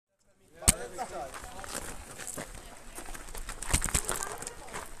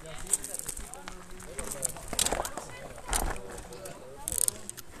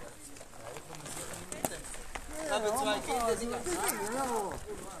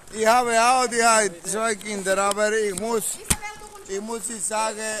Ich habe auch zwei Kinder, aber ich muss nicht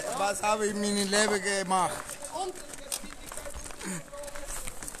sagen, was habe ich in meinem Leben gemacht. Und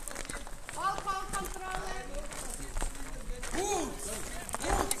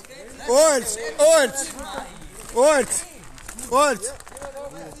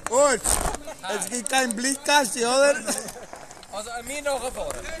Ort. Es gibt kein Blickkasten, oder? Also an mir noch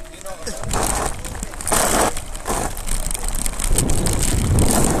gefahren.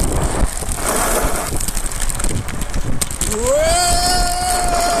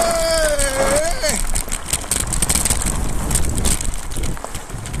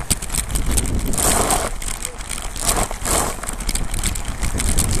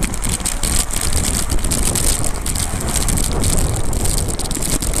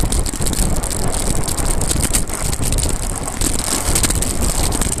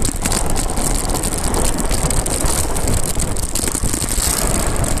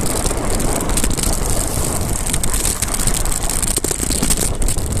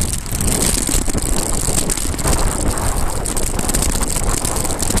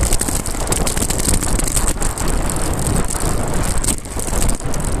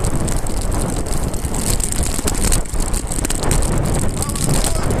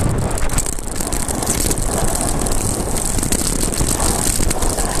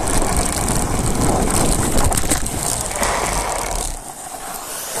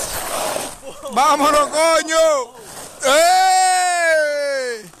 ¡Vámonos, coño!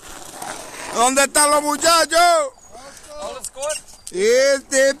 ¡Ey! ¿Dónde están los muchachos? Alles gut?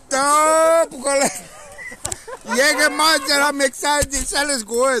 Tip-top! Jägermeister hat mir gesagt, ist alles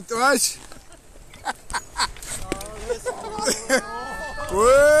gut, weißt du?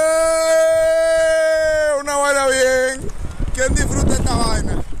 Una vaina bien. ¿Quién disfruta esta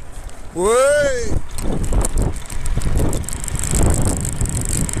vaina? ¡Uy!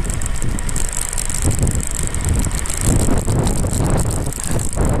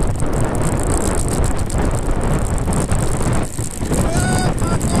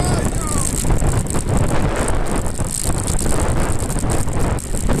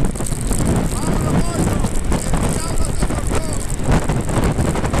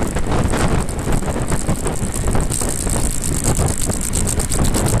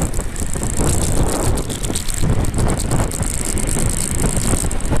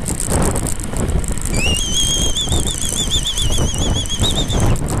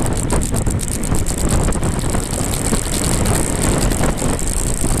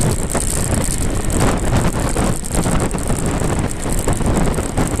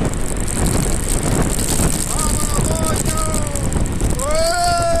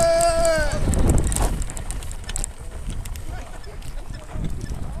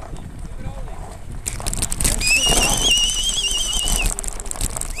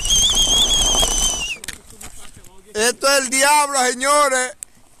 Esto es el diablo, señores.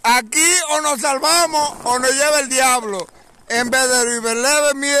 Aquí o nos salvamos o nos lleva el diablo. En vez de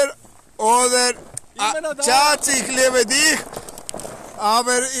überleben wir oder Schatz, ich liebe dich.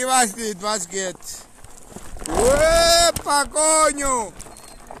 Aber ich weiß nicht, was geht. ¡Uepa, coño!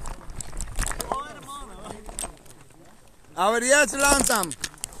 A ver, jetzt langsam.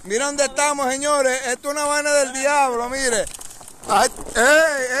 Mira dónde estamos, señores. Esto es una vaina del diablo, mire.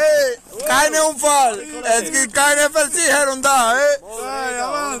 Keine Unfall. Es gibt keine Versicherung da,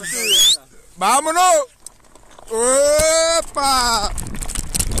 Vámonos. ¡Uepa!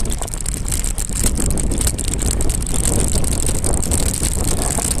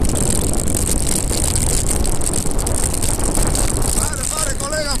 Pare,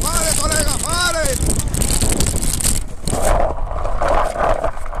 colega, pare.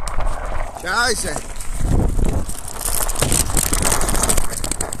 Scheiße.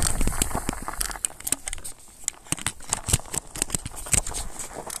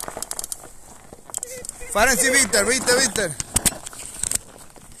 Fahren Sie weiter.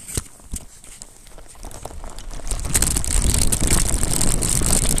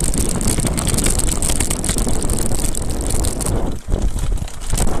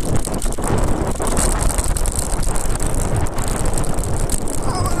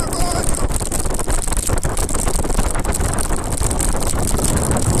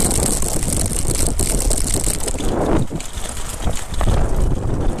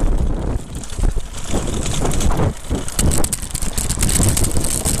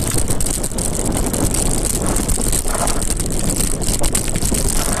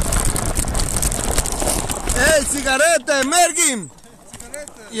 Sigaretten, Mergim!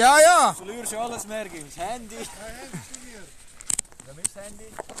 Ja. Verlierst du alles, Mergim? Das Handy? Da ist das Handy.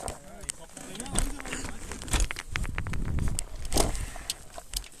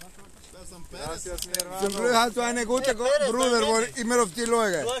 Gracias, mi hermano. Zum Glück hast du einen guten Bruder, der immer auf dich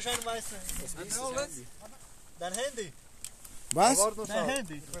schaut. Du hast einen weißen. Dein Handy. Was? Dein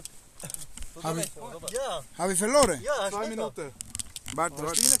Handy. Ja. Habe ich verloren? Ja, hast 2 du Minuten. Warte, Was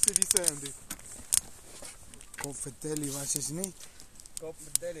warte. ist dein Handy? Kopfvertelli, weiß ich nicht. Kopf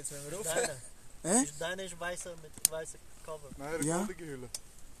mit der, jetzt wenn wir Hä? Deine ist weißer mit weißer Cover. Nein, eine Ja. goldige Hülle.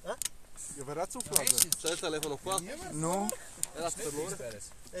 Hä? Ja, wer hat es aufgeladen? Zijn het alleen van op pad? No. Ja, dat is verloren.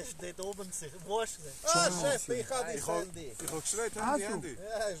 Das ist dort oben sich. Wo ist der? Ah, Chef, ich habe Ich dein habe Handy. geschreit, Hast du? Handy.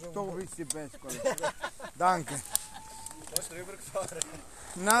 Ja, ist schon. Doch bist du best, Kollege. Danke. Du hast drüber gefahren.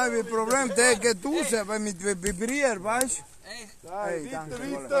 Nein, das Problem, der geht raus, weil mit vibriert, weißt du? Nein, danke,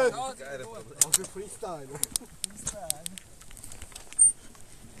 weiter. Also Freestyle.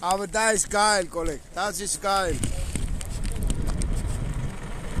 Aber das ist geil, Kollege. Das ist geil.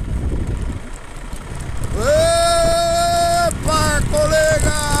 Epa,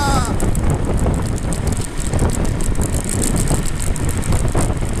 Kollege!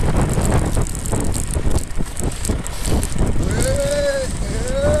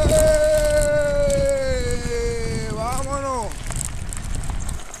 Vámonos.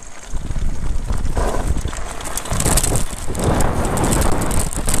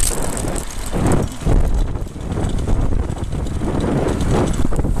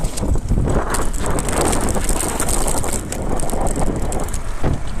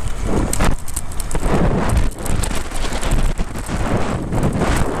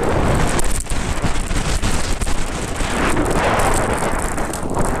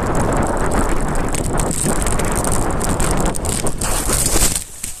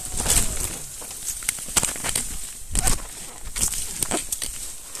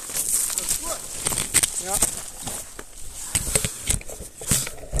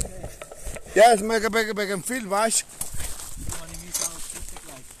 Ja, es mag ein viel, weißt Ich habe mich alles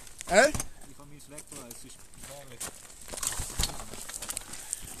weggelegt. du? Hä? Ich habe mich weggelegt, es ist gefährlich.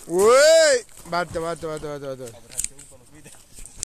 Ui! Warte.